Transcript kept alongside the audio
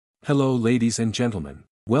Hello ladies and gentlemen.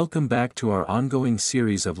 Welcome back to our ongoing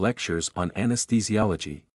series of lectures on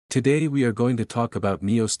anesthesiology. Today we are going to talk about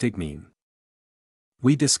neostigmine.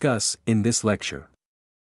 We discuss, in this lecture,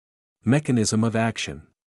 mechanism of action,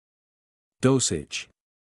 dosage,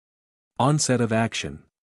 onset of action,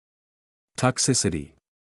 toxicity,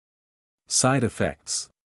 side effects,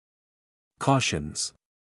 cautions.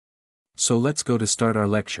 So let's go to start our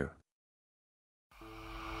lecture.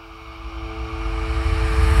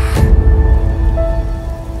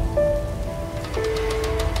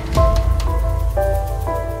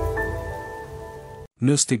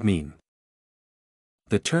 Neostigmine.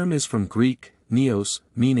 The term is from Greek, neos,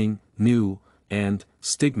 meaning new, and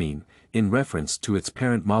stigmine, in reference to its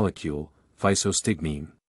parent molecule, Physostigmine.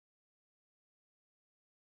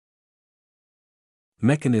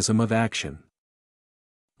 Mechanism of action.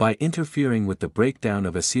 By interfering with the breakdown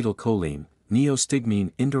of acetylcholine,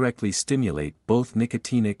 neostigmine indirectly stimulate both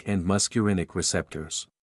nicotinic and muscarinic receptors.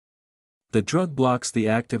 The drug blocks the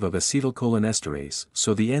active of acetylcholinesterase,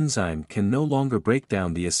 so the enzyme can no longer break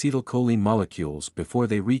down the acetylcholine molecules before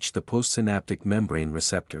they reach the postsynaptic membrane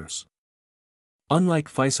receptors. Unlike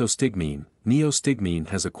physostigmine, neostigmine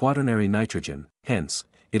has a quaternary nitrogen, hence,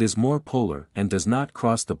 it is more polar and does not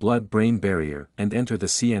cross the blood-brain barrier and enter the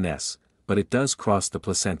CNS, but it does cross the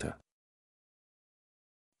placenta.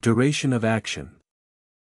 Duration of action: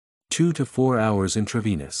 2 to 4 hours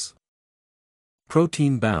intravenous.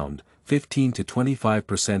 Protein bound, 15 to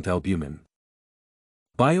 25% albumin.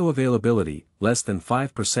 Bioavailability, less than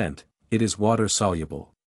 5%, it is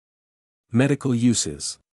water-soluble. Medical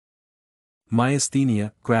uses: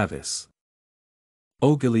 myasthenia gravis,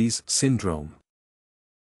 Ogilvie's syndrome.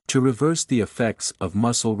 To reverse the effects of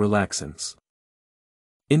muscle relaxants.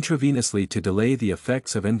 Intravenously to delay the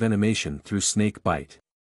effects of envenomation through snake bite.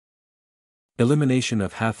 Elimination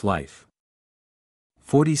of half-life: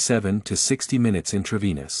 47 to 60 minutes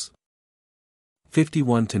intravenous.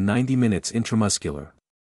 51 to 90 minutes intramuscular.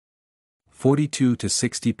 42 to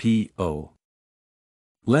 60 p.o.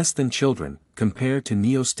 Less than children, compared to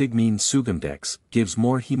neostigmine. Sugamdex gives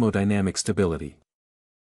more hemodynamic stability.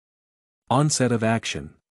 Onset of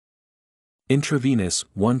action: intravenous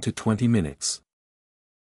 1 to 20 minutes.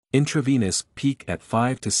 Intravenous peak at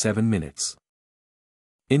 5 to 7 minutes.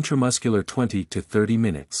 Intramuscular 20 to 30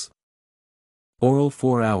 minutes. Oral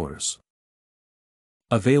 4 hours.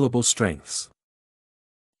 Available strengths: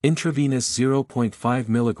 intravenous 0.5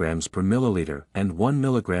 mg per milliliter and 1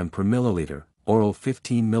 mg per milliliter, oral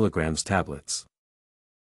 15 mg tablets.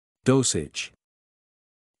 Dosage: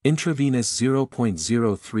 intravenous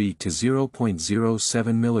 0.03 to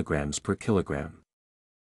 0.07 mg per kilogram.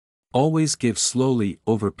 Always give slowly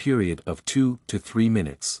over period of 2 to 3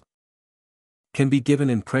 minutes. Can be given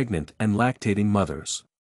in pregnant and lactating mothers.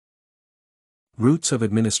 Routes of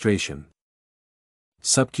administration: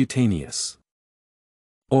 subcutaneous,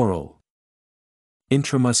 oral,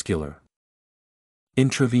 intramuscular,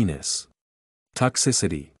 intravenous.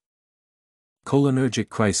 Toxicity: cholinergic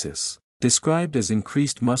crisis, described as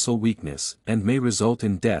increased muscle weakness and may result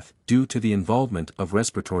in death due to the involvement of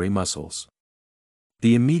respiratory muscles.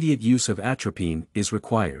 The immediate use of atropine is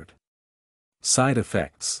required. Side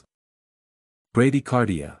effects: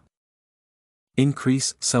 bradycardia,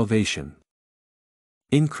 increase salivation,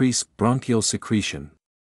 increase bronchial secretion,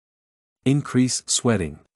 increase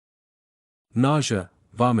sweating, nausea,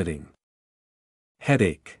 vomiting,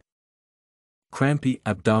 headache, crampy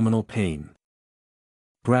abdominal pain,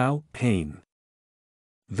 brow pain,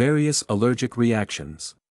 various allergic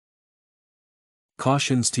reactions.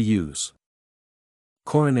 Cautions to use: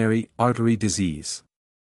 coronary artery disease,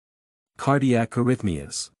 cardiac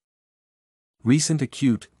arrhythmias, recent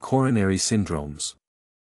acute coronary syndromes.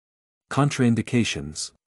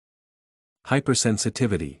 Contraindications: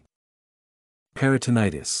 hypersensitivity,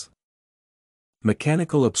 peritonitis,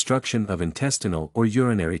 mechanical obstruction of intestinal or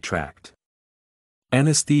urinary tract.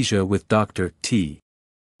 Anesthesia with Dr. T.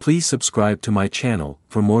 Please subscribe to my channel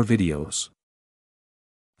for more videos.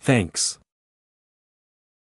 Thanks.